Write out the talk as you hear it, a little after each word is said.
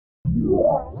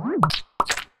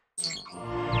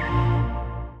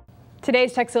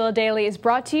Today's Tekzilla Daily is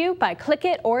brought to you by Click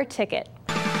It or Ticket.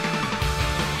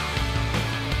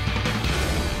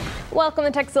 Welcome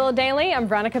to Tekzilla Daily. I'm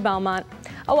Veronica Belmont.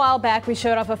 A while back, we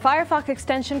showed off a Firefox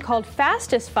extension called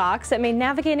FastestFox that made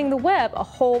navigating the web a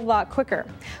whole lot quicker.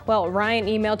 Well, Ryan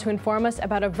emailed to inform us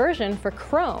about a version for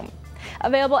Chrome.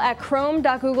 Available at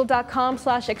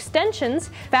chrome.google.com/extensions,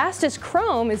 Fastest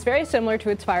Chrome is very similar to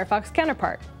its Firefox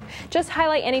counterpart. Just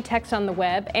highlight any text on the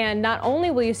web, and not only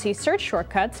will you see search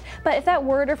shortcuts, but if that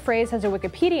word or phrase has a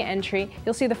Wikipedia entry,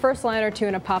 you'll see the first line or two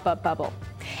in a pop-up bubble.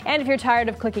 And if you're tired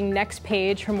of clicking next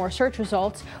page for more search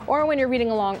results, or when you're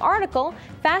reading a long article,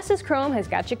 Fastest Chrome has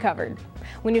got you covered.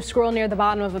 When you scroll near the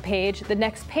bottom of a page, the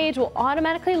next page will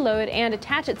automatically load and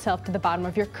attach itself to the bottom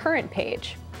of your current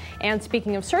page. And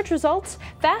speaking of search results,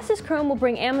 Fastest Chrome will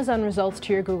bring Amazon results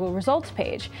to your Google results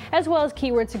page, as well as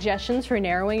keyword suggestions for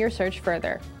narrowing your search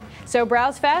further. So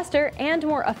browse faster and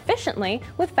more efficiently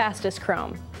with Fastest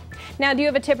Chrome. Now, do you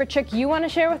have a tip or trick you want to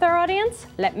share with our audience?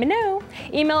 Let me know.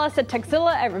 Email us at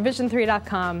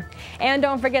tekzilla@revision3.com. And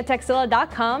don't forget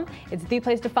tekzilla.com. It's the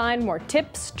place to find more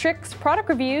tips, tricks, product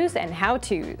reviews, and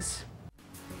how-tos.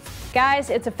 Guys,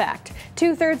 it's a fact.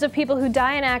 2/3 of people who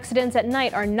die in accidents at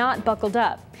night are not buckled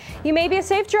up. You may be a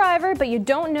safe driver, but you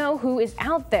don't know who is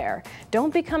out there.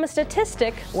 Don't become a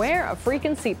statistic. Wear a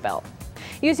freaking seatbelt.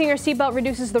 Using your seatbelt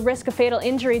reduces the risk of fatal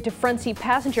injury to front seat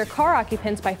passenger car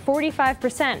occupants by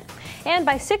 45% and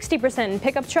by 60% in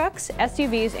pickup trucks,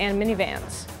 SUVs, and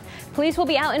minivans. Police will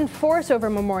be out in force over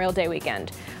Memorial Day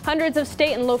weekend. Hundreds of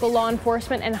state and local law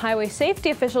enforcement and highway safety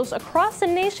officials across the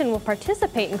nation will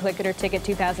participate in Click It or Ticket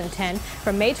 2010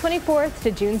 from May 24th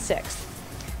to June 6th.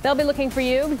 They'll be looking for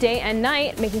you day and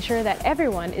night, making sure that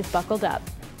everyone is buckled up.